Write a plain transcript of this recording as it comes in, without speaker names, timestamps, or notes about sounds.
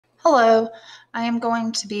Hello, I am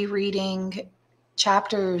going to be reading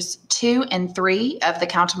chapters 2 and 3 of The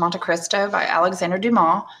Count of Monte Cristo by Alexander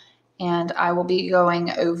Dumas, and I will be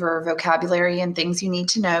going over vocabulary and things you need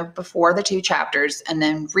to know before the two chapters and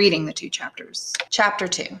then reading the two chapters. Chapter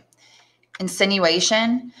 2,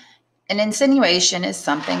 Insinuation. An insinuation is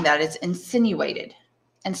something that is insinuated,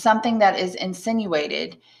 and something that is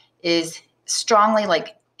insinuated is strongly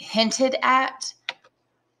hinted at.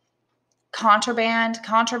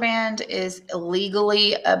 Contraband is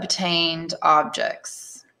illegally obtained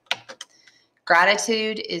objects.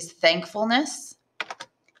 Gratitude is thankfulness.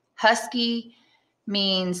 Husky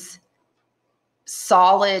means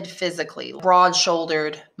solid physically,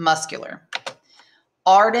 broad-shouldered, muscular.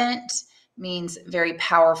 Ardent means very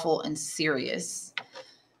powerful and serious.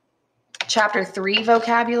 Chapter 3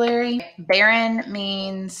 vocabulary. Barren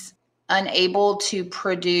means unable to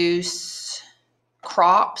produce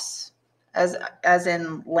crops, as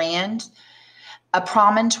in land. A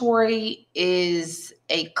promontory is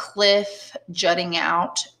a cliff jutting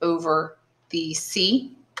out over the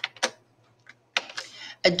sea.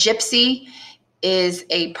 A gypsy is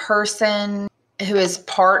a person who is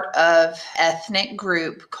part of an ethnic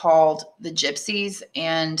group called the Gypsies,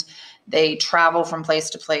 and they travel from place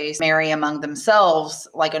to place, marry among themselves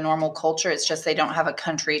like a normal culture. It's just they don't have a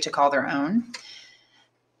country to call their own.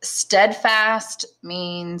 Steadfast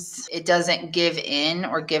means it doesn't give in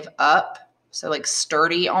or give up, so like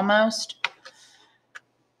sturdy almost.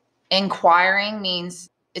 Inquiring means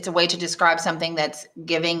it's a way to describe something that's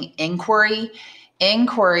giving inquiry.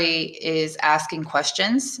 Inquiry is asking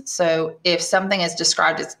questions. So if something is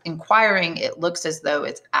described as inquiring, it looks as though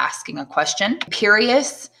it's asking a question.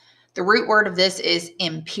 Imperious, the root word of this is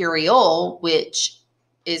imperial, which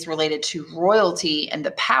is related to royalty and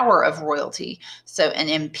the power of royalty. So an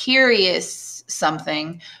imperious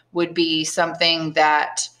something would be something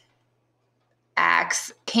that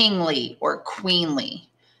acts kingly or queenly,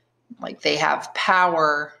 like they have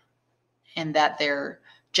power and that they're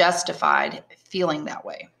justified feeling that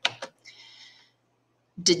way.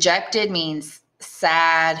 Dejected means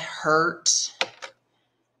sad, hurt.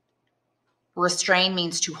 Restrain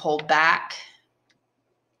means to hold back.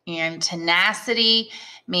 And tenacity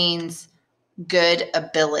means good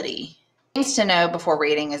ability. Things to know before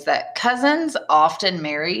reading is that cousins often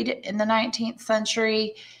married in the 19th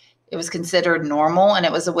century. It was considered normal, and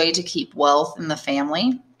it was a way to keep wealth in the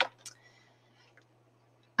family.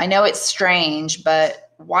 I know it's strange,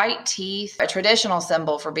 but white teeth, a traditional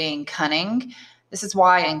symbol for being cunning. This is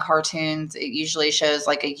why in cartoons it usually shows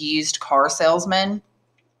like a used car salesman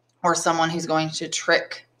or someone who's going to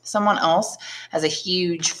trick someone else has a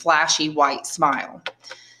huge, flashy white smile.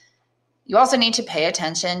 You also need to pay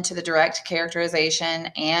attention to the direct characterization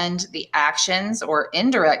and the actions or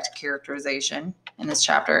indirect characterization in these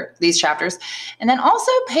chapters. And then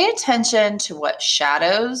also pay attention to what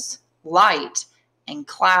shadows, light, and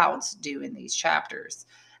clouds do in these chapters.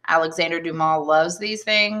 Alexander Dumas loves these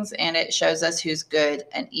things, and it shows us who's good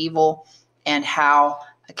and evil and how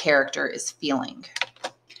a character is feeling.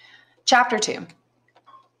 Chapter 2.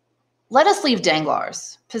 Let us leave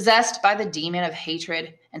Danglars, possessed by the demon of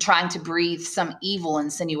hatred and trying to breathe some evil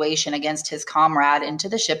insinuation against his comrade into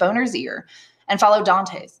the shipowner's ear, and follow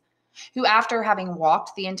Dantes, who, after having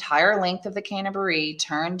walked the entire length of the Canneberry,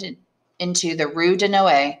 turned into the Rue de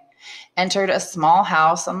Noé, entered a small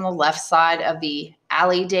house on the left side of the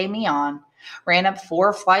Allée des Meilles, ran up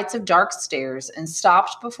 4 flights of dark stairs, and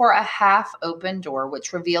stopped before a half-open door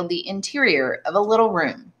which revealed the interior of a little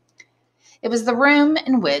room. It was the room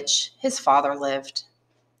in which his father lived.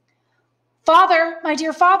 "Father, my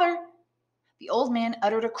dear father!" The old man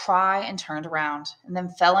uttered a cry and turned around, and then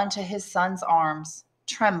fell into his son's arms,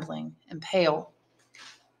 trembling and pale.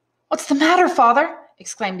 "What's the matter, father?"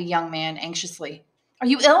 exclaimed the young man anxiously. "Are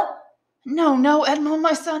you ill?" No, Edmond,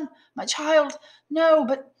 my son, my child. No,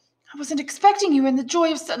 but I wasn't expecting you, and the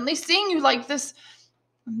joy of suddenly seeing you like this.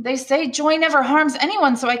 They say joy never harms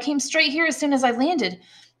anyone, so I came straight here as soon as I landed.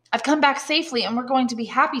 I've come back safely, and we're going to be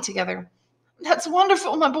happy together." "That's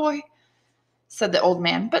wonderful, my boy," said the old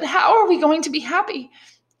man. "But how are we going to be happy?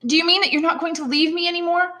 Do you mean that you're not going to leave me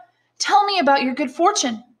anymore? Tell me about your good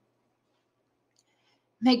fortune."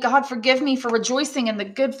 "May God forgive me for rejoicing in the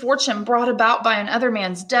good fortune brought about by another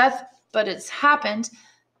man's death, but it's happened,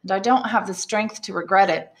 and I don't have the strength to regret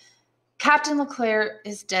it. Captain Leclerc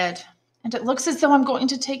is dead, and it looks as though I'm going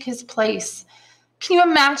to take his place. Can you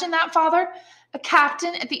imagine that, father? A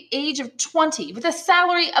captain at the age of 20 with a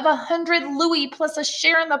salary of 100 louis plus a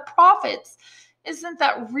share in the profits. Isn't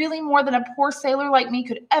that really more than a poor sailor like me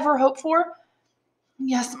could ever hope for?"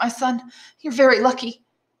 "Yes, my son, you're very lucky."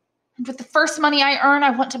 And with the first money I earn, I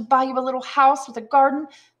want to buy you a little house with a garden.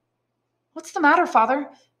 What's the matter, father?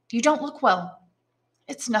 You don't look well.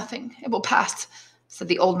 It's nothing. It will pass, said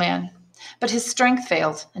the old man. But his strength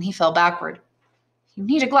failed, and he fell backward. You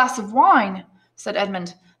need a glass of wine, said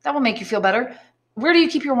Edmund. That will make you feel better. Where do you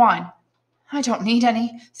keep your wine? I don't need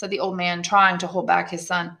any, said the old man, trying to hold back his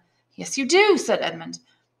son. Yes, you do, said Edmund.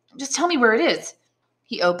 Just tell me where it is.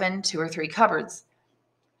 He opened 2 or 3 cupboards.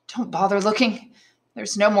 Don't bother looking.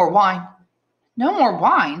 There's no more wine. No more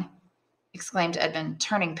wine? Exclaimed Edmund,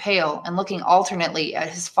 turning pale and looking alternately at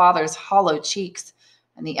his father's hollow cheeks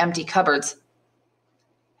and the empty cupboards.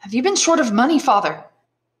 Have you been short of money, father?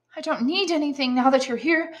 I don't need anything now that you're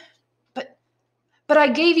here. But I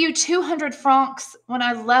gave you 200 francs when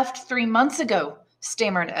I left 3 months ago,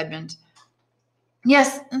 stammered Edmund.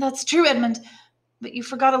 Yes, that's true, Edmund, but you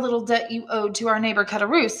forgot a little debt you owed to our neighbor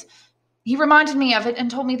Caderousse. He reminded me of it and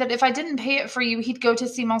told me that if I didn't pay it for you, he'd go to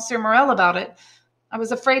see Monsieur Morel about it. I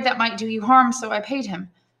was afraid that might do you harm, so I paid him.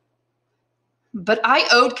 But I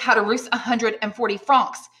owed Caderousse 140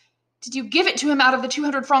 francs. Did you give it to him out of the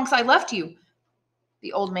 200 francs I left you?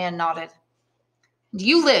 The old man nodded.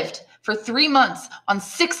 You lived for 3 months on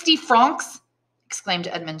 60 francs? Exclaimed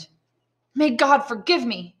Edmund. May God forgive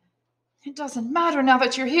me. It doesn't matter now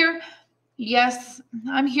that you're here. Yes,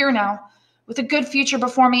 I'm here now, with a good future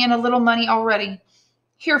before me and a little money already.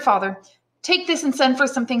 Here, father, take this and send for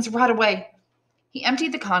some things right away. He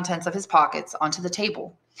emptied the contents of his pockets onto the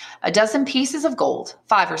table. A dozen pieces of gold,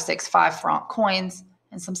 5 or 6 5-franc coins,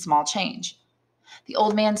 and some small change. The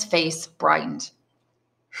old man's face brightened.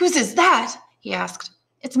 Whose is that? He asked.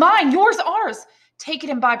 It's mine, yours, ours. Take it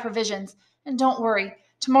and buy provisions. And don't worry,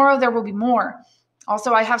 tomorrow there will be more.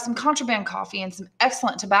 Also, I have some contraband coffee and some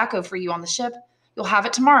excellent tobacco for you on the ship. You'll have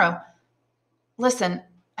it tomorrow. Listen,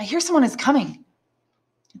 I hear someone is coming.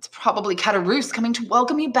 It's probably Caderousse coming to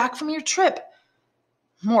welcome you back from your trip.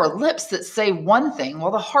 More lips that say one thing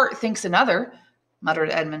while the heart thinks another,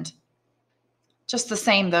 muttered Edmund. Just the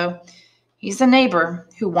same, though, he's a neighbor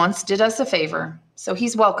who once did us a favor, so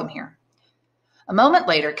he's welcome here. A moment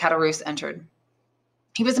later, Caderousse entered.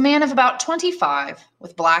 He was a man of about 25,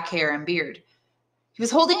 with black hair and beard. He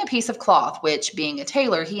was holding a piece of cloth, which, being a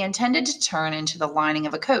tailor, he intended to turn into the lining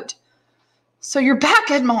of a coat. So you're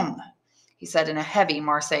back, Edmond, he said in a heavy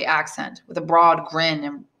Marseille accent, with a broad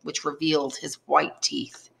grin which revealed his white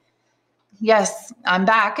teeth. Yes, I'm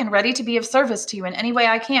back and ready to be of service to you in any way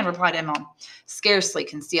I can, replied Edmond, scarcely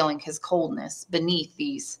concealing his coldness beneath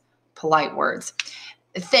these polite words.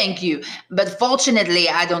 Thank you, but fortunately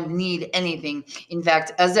I don't need anything. In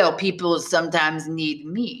fact, other people sometimes need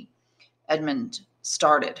me. Edmund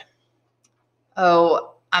started.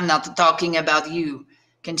 Oh, I'm not talking about you,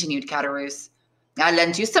 continued Caderousse. I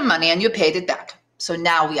lent you some money and you paid it back, so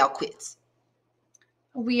now we are quits.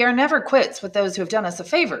 We are never quits with those who have done us a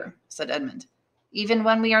favor, said Edmund. Even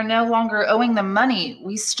when we are no longer owing them money,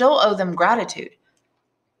 we still owe them gratitude.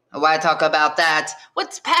 Why talk about that?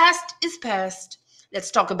 What's past is past.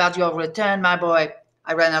 Let's talk about your return, my boy.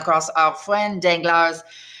 I ran across our friend Danglars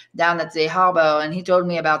down at the harbor, and he told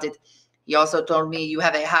me about it. He also told me you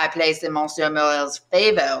have a high place in Monsieur Morel's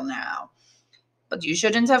favor now. But you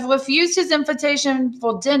shouldn't have refused his invitation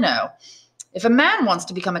for dinner. If a man wants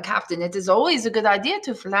to become a captain, it is always a good idea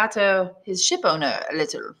to flatter his ship owner a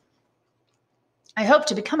little. I hope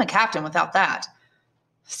to become a captain without that.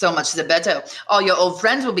 So much the better. All your old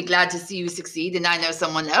friends will be glad to see you succeed, and I know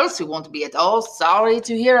someone else who won't be at all sorry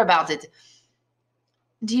to hear about it.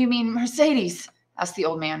 Do you mean Mercedes? Asked the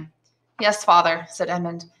old man. Yes, father, said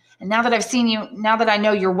Edmund. And now that I've seen you, now that I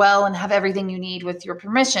know you're well and have everything you need with your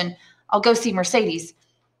permission, I'll go see Mercedes.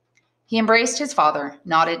 He embraced his father,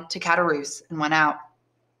 nodded to Caderousse, and went out.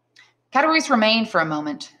 Caderousse remained for a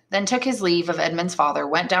moment, then took his leave of Edmund's father,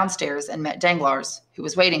 went downstairs, and met Danglars, who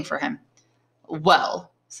was waiting for him.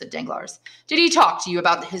 Well, said Danglars, did he talk to you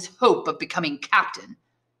about his hope of becoming captain?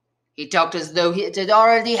 He talked as though it had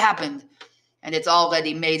already happened, and it's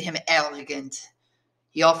already made him arrogant.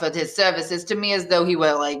 He offered his services to me as though he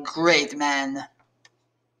were a great man.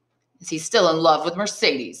 Is he still in love with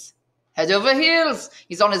Mercedes? Head over heels.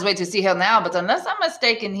 He's on his way to see her now, but unless I'm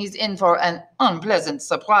mistaken, he's in for an unpleasant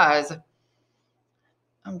surprise.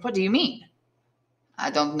 What do you mean? I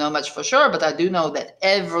don't know much for sure, but I do know that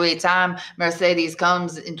every time Mercedes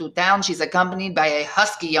comes into town, she's accompanied by a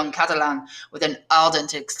husky young Catalan with an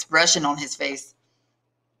ardent expression on his face.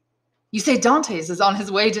 You say Dantes is on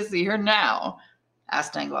his way to see her now?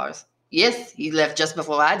 Asked Danglars. Yes, he left just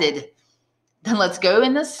before I did. Then let's go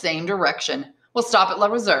in the same direction. We'll stop at La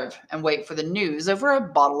Reserve and wait for the news over a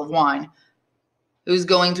bottle of wine. Who's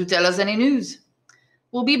going to tell us any news?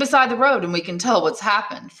 We'll be beside the road and we can tell what's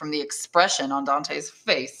happened from the expression on Dante's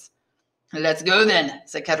face. Let's go then,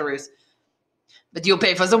 said Caderousse. But you'll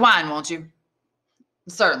pay for the wine, won't you?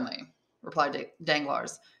 Certainly, replied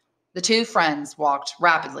Danglars. The two friends walked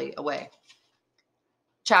rapidly away.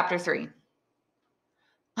 Chapter 3.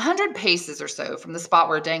 100 paces or so from the spot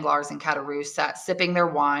where Danglars and Caderousse sat sipping their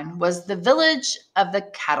wine was the village of the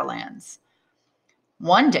Catalans.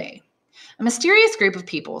 One day, a mysterious group of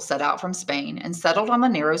people set out from Spain and settled on the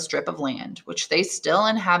narrow strip of land which they still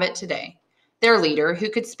inhabit today. Their leader, who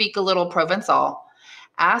could speak a little Provençal,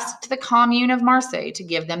 asked the commune of Marseille to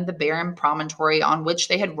give them the barren promontory on which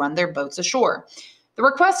they had run their boats ashore. The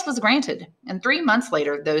request was granted, and 3 months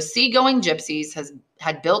later, those sea-going gypsies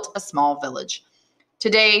had built a small village.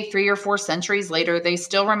 Today, 3 or 4 centuries later, they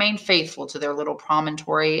still remain faithful to their little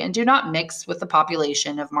promontory and do not mix with the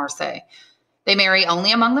population of Marseille. They marry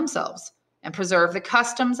only among themselves and preserve the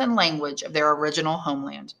customs and language of their original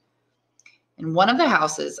homeland. In one of the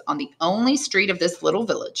houses on the only street of this little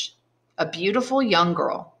village, a beautiful young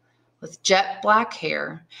girl with jet black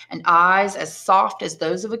hair and eyes as soft as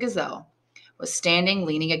those of a gazelle was standing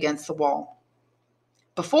leaning against the wall.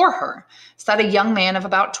 Before her sat a young man of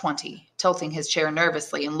about 20, tilting his chair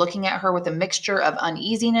nervously and looking at her with a mixture of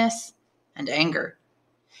uneasiness and anger.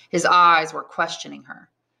 His eyes were questioning her,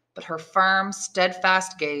 but her firm,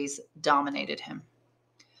 steadfast gaze dominated him.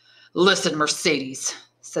 Listen, Mercedes,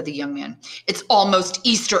 said the young man. It's almost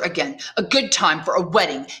Easter again, a good time for a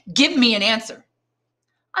wedding. Give me an answer.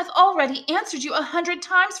 I've already answered you 100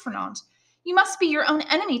 times, Fernand. You must be your own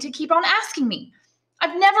enemy to keep on asking me.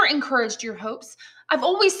 I've never encouraged your hopes. I've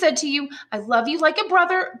always said to you, I love you like a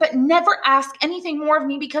brother, but never ask anything more of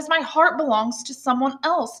me because my heart belongs to someone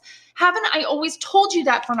else. Haven't I always told you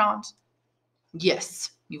that, Fernand?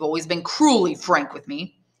 Yes, you've always been cruelly frank with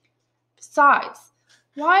me. Besides,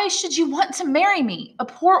 why should you want to marry me, a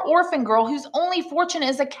poor orphan girl whose only fortune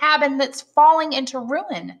is a cabin that's falling into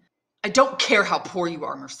ruin? I don't care how poor you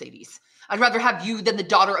are, Mercedes. I'd rather have you than the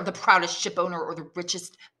daughter of the proudest shipowner or the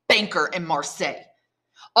richest banker in Marseille.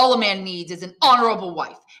 All a man needs is an honorable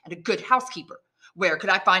wife and a good housekeeper. Where could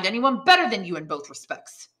I find anyone better than you in both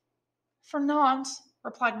respects? Fernand,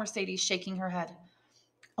 replied Mercedes, shaking her head.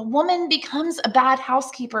 A woman becomes a bad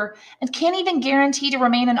housekeeper and can't even guarantee to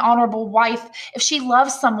remain an honorable wife if she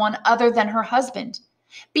loves someone other than her husband.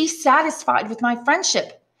 Be satisfied with my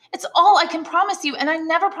friendship. It's all I can promise you, and I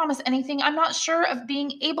never promise anything I'm not sure of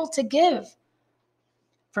being able to give.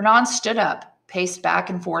 Fernand stood up, paced back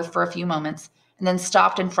and forth for a few moments, and then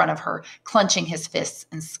stopped in front of her, clenching his fists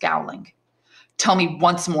and scowling. Tell me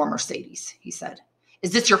once more, Mercedes, he said.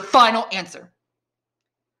 Is this your final answer?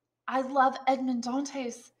 I love Edmond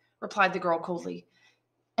Dantes, replied the girl coldly,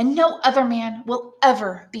 and no other man will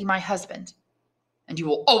ever be my husband. And you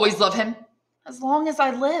will always love him? As long as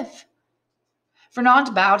I live.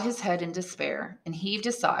 Fernand bowed his head in despair and heaved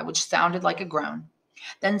a sigh which sounded like a groan.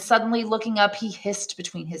 Then suddenly looking up, he hissed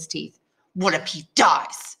between his teeth, What if he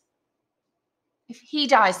dies? If he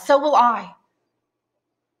dies, so will I.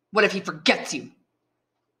 What if he forgets you?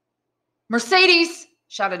 Mercedes,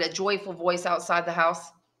 shouted a joyful voice outside the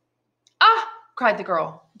house. Ah, cried the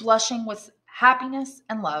girl, blushing with happiness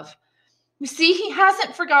and love. You see, he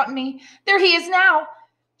hasn't forgotten me. There he is now.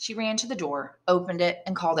 She ran to the door, opened it,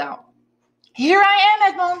 and called out, Here I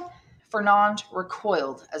am, Edmond. Fernand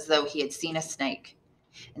recoiled as though he had seen a snake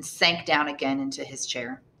and sank down again into his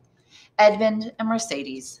chair. Edmond and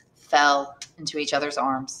Mercedes fell into each other's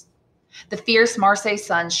arms. The fierce Marseille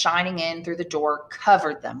sun shining in through the door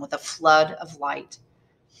covered them with a flood of light.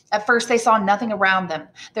 At first, they saw nothing around them.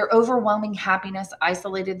 Their overwhelming happiness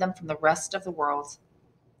isolated them from the rest of the world.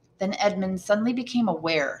 Then Edmond suddenly became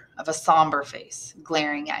aware of a somber face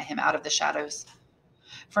glaring at him out of the shadows.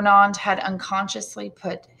 Fernand had unconsciously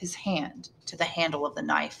put his hand to the handle of the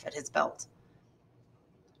knife at his belt.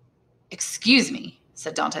 Excuse me,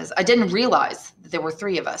 said Dantes. I didn't realize that there were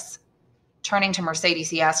 3 of us. Turning to Mercedes,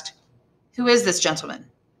 he asked, Who is this gentleman?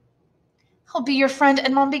 He'll be your friend,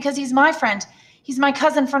 Edmond, because he's my friend. He's my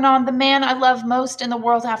cousin Fernand, the man I love most in the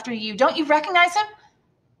world after you. Don't you recognize him?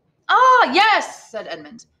 Ah, yes, said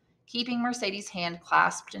Edmond. Keeping Mercedes' hand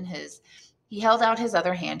clasped in his, he held out his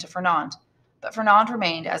other hand to Fernand, but Fernand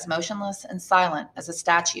remained as motionless and silent as a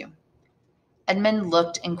statue. Edmond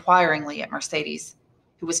looked inquiringly at Mercedes,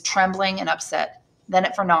 who was trembling and upset, then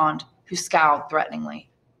at Fernand, who scowled threateningly.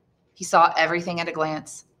 He saw everything at a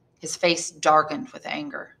glance. His face darkened with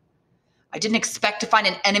anger. I didn't expect to find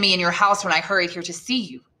an enemy in your house when I hurried here to see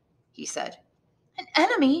you, he said. An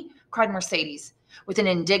enemy? Cried Mercedes, with an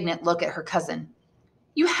indignant look at her cousin.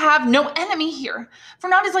 You have no enemy here.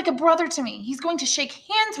 Fernand is like a brother to me. He's going to shake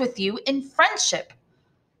hands with you in friendship.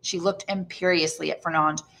 She looked imperiously at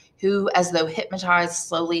Fernand, who, as though hypnotized,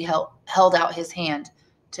 slowly held out his hand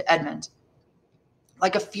to Edmond.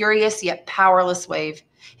 Like a furious yet powerless wave,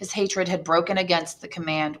 his hatred had broken against the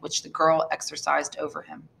command which the girl exercised over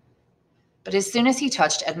him. But as soon as he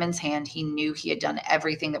touched Edmund's hand, he knew he had done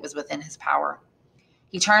everything that was within his power.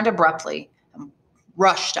 He turned abruptly and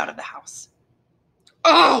rushed out of the house.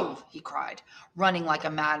 "Oh!" he cried, running like a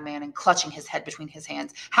madman and clutching his head between his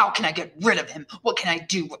hands. "How can I get rid of him? What can I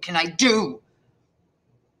do? What can I do?"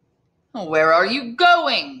 "Where are you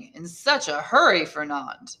going in such a hurry,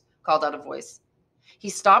 Fernand?" called out a voice. He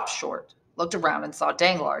stopped short, looked around, and saw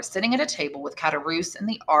Danglars sitting at a table with Caderousse in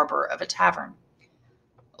the arbor of a tavern.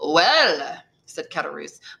 "Well," said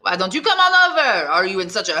Caderousse, "why don't you come on over? Are you in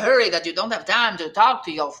such a hurry that you don't have time to talk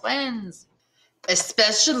to your friends?"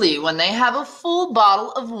 "Especially when they have a full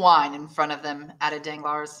bottle of wine in front of them," added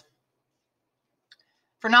Danglars.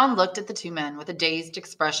 Fernand looked at the two men with a dazed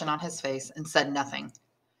expression on his face and said nothing.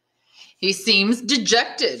 "He seems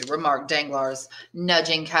dejected," remarked Danglars,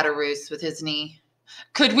 nudging Caderousse with his knee.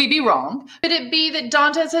 "Could we be wrong? Could it be that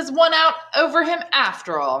Dantès has won out over him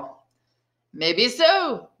after all?" "Maybe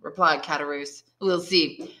so," replied Caderousse. "We'll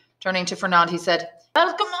see." Turning to Fernand, he said,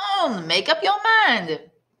 "Well, come on, make up your mind."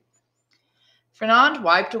 Fernand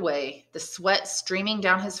wiped away the sweat streaming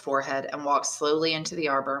down his forehead and walked slowly into the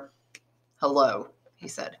arbor. "Hello," he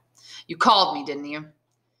said. "You called me, didn't you?"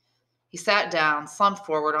 He sat down, slumped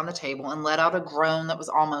forward on the table, and let out a groan that was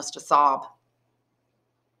almost a sob.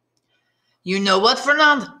 "You know what,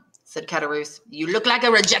 Fernand?" said Caderousse. "You look like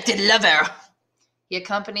a rejected lover." He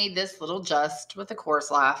accompanied this little jest with a coarse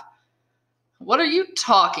laugh. "What are you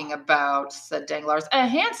talking about?" said Danglars. "A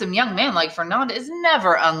handsome young man like Fernand is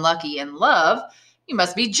never unlucky in love. You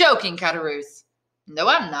must be joking, Caderousse." "No,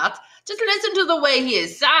 I'm not. Just listen to the way he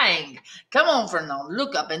is sighing. Come on, Fernand,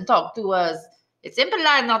 look up and talk to us. It's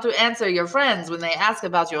impolite not to answer your friends when they ask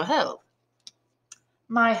about your health."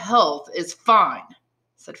 "My health is fine,"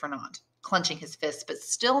 said Fernand, clenching his fist, but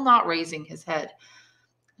still not raising his head.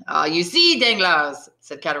 "Ah, you see, Danglars,"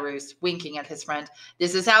 said Caderousse, winking at his friend,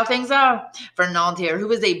 "this is how things are. Fernand here,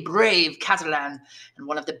 who is a brave Catalan and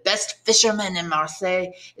one of the best fishermen in Marseille,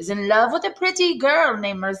 is in love with a pretty girl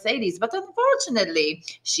named Mercedes, but unfortunately,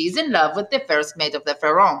 she's in love with the first mate of the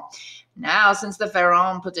Pharaon. Now, since the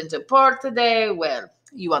Pharaon put into port today, well,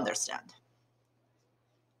 you understand."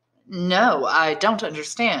 "No, I don't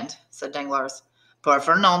understand," said Danglars. "Poor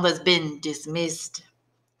Fernand has been dismissed,"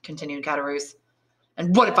 continued Caderousse.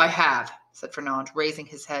 "And what if I have?" said Fernand, raising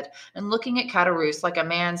his head and looking at Caderousse like a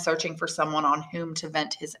man searching for someone on whom to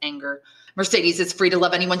vent his anger. "Mercedes is free to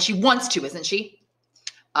love anyone she wants to, isn't she?"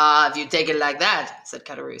 "Ah, if you take it like that," said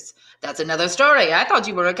Caderousse, "that's another story. I thought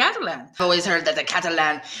you were a Catalan. I've always heard that a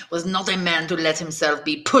Catalan was not a man to let himself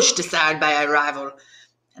be pushed aside by a rival.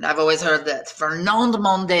 And I've always heard that Fernand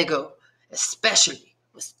Mondego, especially,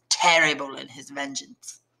 was terrible in his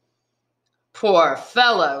vengeance." "Poor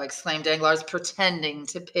fellow!" exclaimed Danglars, pretending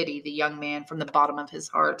to pity the young man from the bottom of his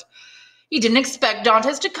heart. "He didn't expect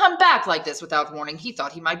Dantès to come back like this without warning. He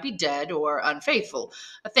thought he might be dead or unfaithful.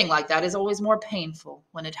 A thing like that is always more painful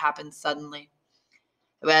when it happens suddenly."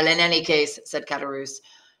 "Well, in any case," said Caderousse,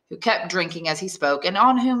 who kept drinking as he spoke, and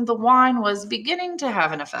on whom the wine was beginning to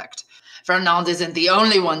have an effect, "Fernand isn't the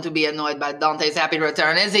only one to be annoyed by Dantès' happy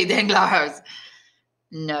return, is he, Danglars?"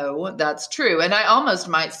 "No, that's true, and I almost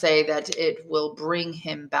might say that it will bring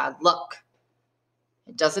him bad luck."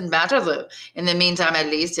 "It doesn't matter, though. In the meantime, at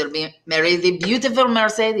least, he'll marry the beautiful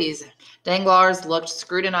Mercedes." Danglars looked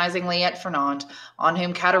scrutinizingly at Fernand, on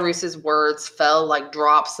whom Caderousse's words fell like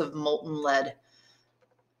drops of molten lead.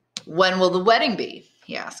 "When will the wedding be?"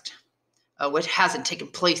 he asked. "Oh, it hasn't taken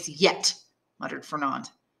place yet," muttered Fernand.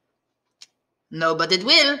 "No, but it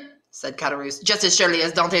will," said Caderousse, "just as surely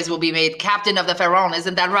as Dantès will be made captain of the Pharaon.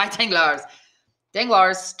 Isn't that right, Danglars?"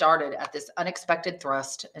 Danglars started at this unexpected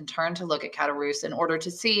thrust and turned to look at Caderousse in order to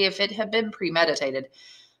see if it had been premeditated,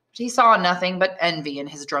 but he saw nothing but envy in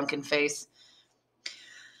his drunken face.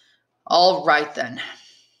 "All right, then,"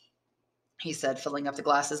 he said, filling up the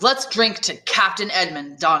glasses. "Let's drink to Captain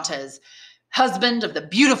Edmond Dantès, husband of the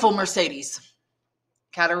beautiful Mercedes."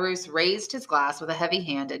 Caderousse raised his glass with a heavy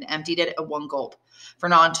hand and emptied it at one gulp.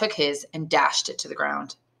 Fernand took his and dashed it to the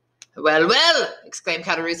ground. "Well, well," exclaimed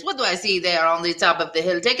Caderousse, "what do I see there on the top of the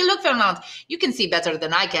hill? Take a look, Fernand. You can see better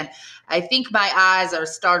than I can. I think my eyes are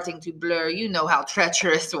starting to blur. You know how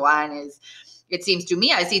treacherous wine is. It seems to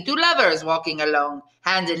me I see two lovers walking along,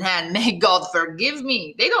 hand in hand. May God forgive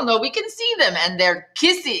me. They don't know we can see them, and they're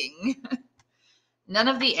kissing." None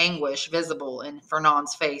of the anguish visible in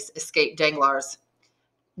Fernand's face escaped Danglars.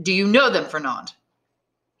 "Do you know them, Fernand?"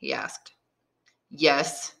 he asked.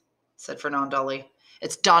 Yes, said Fernand dully.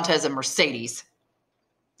 It's Dantes and Mercedes.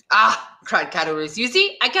 Ah, cried Caderousse. You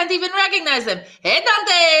see, I can't even recognize them. Hey,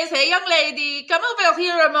 Dantes, hey, young lady, come over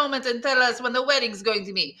here a moment and tell us when the wedding's going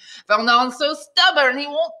to be. Fernand's so stubborn, he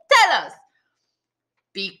won't tell us.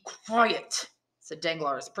 Be quiet, said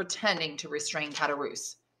Danglars, pretending to restrain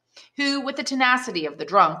Caderousse, who, with the tenacity of the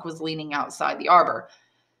drunk, was leaning outside the arbor.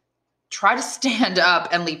 Try to stand up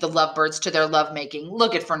and leave the lovebirds to their lovemaking.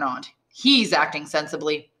 Look at Fernand. He's acting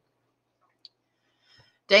sensibly.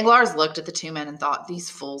 Danglars looked at the two men and thought, these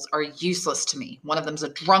fools are useless to me. One of them's a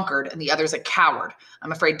drunkard and the other's a coward.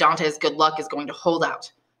 I'm afraid Dante's good luck is going to hold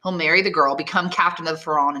out. He'll marry the girl, become captain of the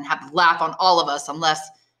Pharaon, and have the laugh on all of us unless...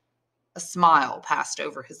 A smile passed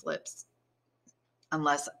over his lips.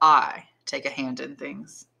 Unless I take a hand in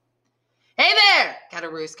things. Hey there!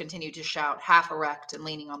 Caderousse continued to shout, half erect and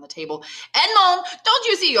leaning on the table. Edmond, don't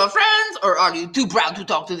you see your friends, or are you too proud to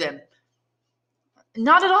talk to them?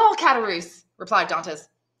 Not at all, Caderousse, replied Dantes.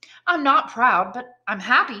 I'm not proud, but I'm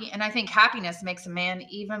happy, and I think happiness makes a man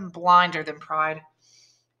even blinder than pride.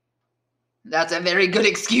 That's a very good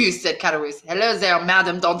excuse, said Caderousse. Hello there,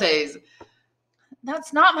 Madame Dantes.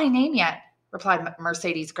 That's not my name yet, replied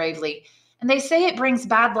Mercedes gravely. And they say it brings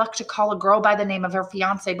bad luck to call a girl by the name of her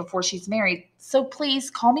fiancé before she's married. So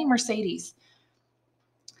please call me Mercedes.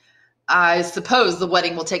 I suppose the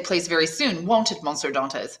wedding will take place very soon, won't it, Monsieur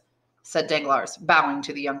Dantes? Said Danglars, bowing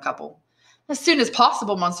to the young couple. As soon as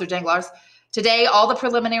possible, Monsieur Danglars. Today, all the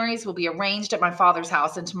preliminaries will be arranged at my father's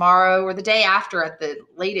house, and tomorrow or the day after at the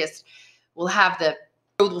latest, we'll have the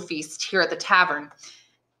betrothal feast here at the tavern.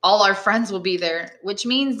 All our friends will be there, which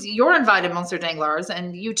means you're invited, Monsieur Danglars,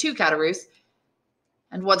 and you too, Caderousse.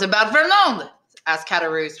 And what about Fernand? Asked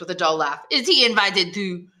Caderousse with a dull laugh. Is he invited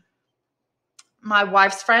too? My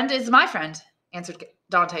wife's friend is my friend, answered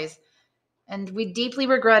Dantes, and we deeply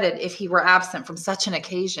regret it if he were absent from such an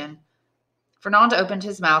occasion. Fernand opened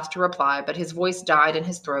his mouth to reply, but his voice died in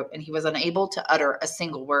his throat, and he was unable to utter a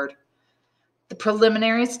single word. The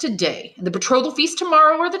preliminaries today, and the betrothal feast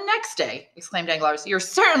tomorrow or the next day, exclaimed Danglars. You're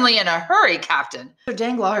certainly in a hurry, Captain. Sir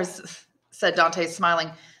Danglars, said Dantes,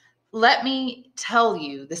 smiling, let me tell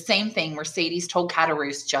you the same thing Mercedes told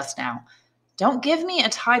Caderousse just now. Don't give me a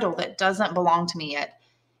title that doesn't belong to me yet.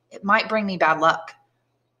 It might bring me bad luck.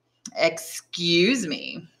 Excuse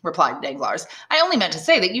me, replied Danglars. I only meant to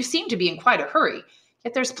say that you seem to be in quite a hurry.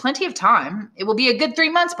 Yet there's plenty of time. It will be a good 3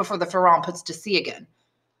 months before the Pharaon puts to sea again.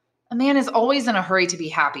 A man is always in a hurry to be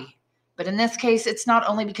happy. But in this case, it's not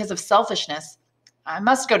only because of selfishness. I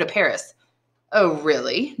must go to Paris. Oh,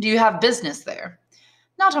 really? Do you have business there?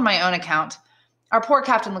 Not on my own account. Our poor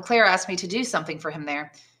Captain Leclerc asked me to do something for him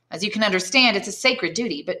there. As you can understand, it's a sacred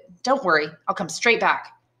duty, but don't worry, I'll come straight back.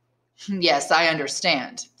 Yes, I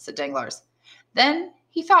understand, said Danglars. Then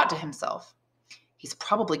he thought to himself, he's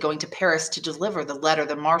probably going to Paris to deliver the letter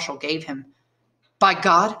the marshal gave him. By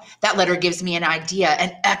God, that letter gives me an idea,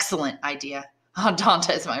 an excellent idea. Oh,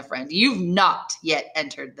 Dantes, my friend, you've not yet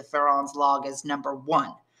entered the Pharaon's log as number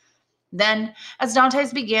 1. Then, as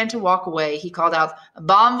Dantes began to walk away, he called out,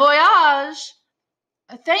 Bon voyage!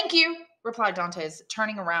 Thank you, replied Dantes,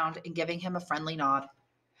 turning around and giving him a friendly nod.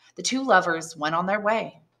 The two lovers went on their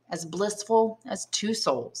way, as blissful as two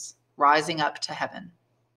souls rising up to heaven.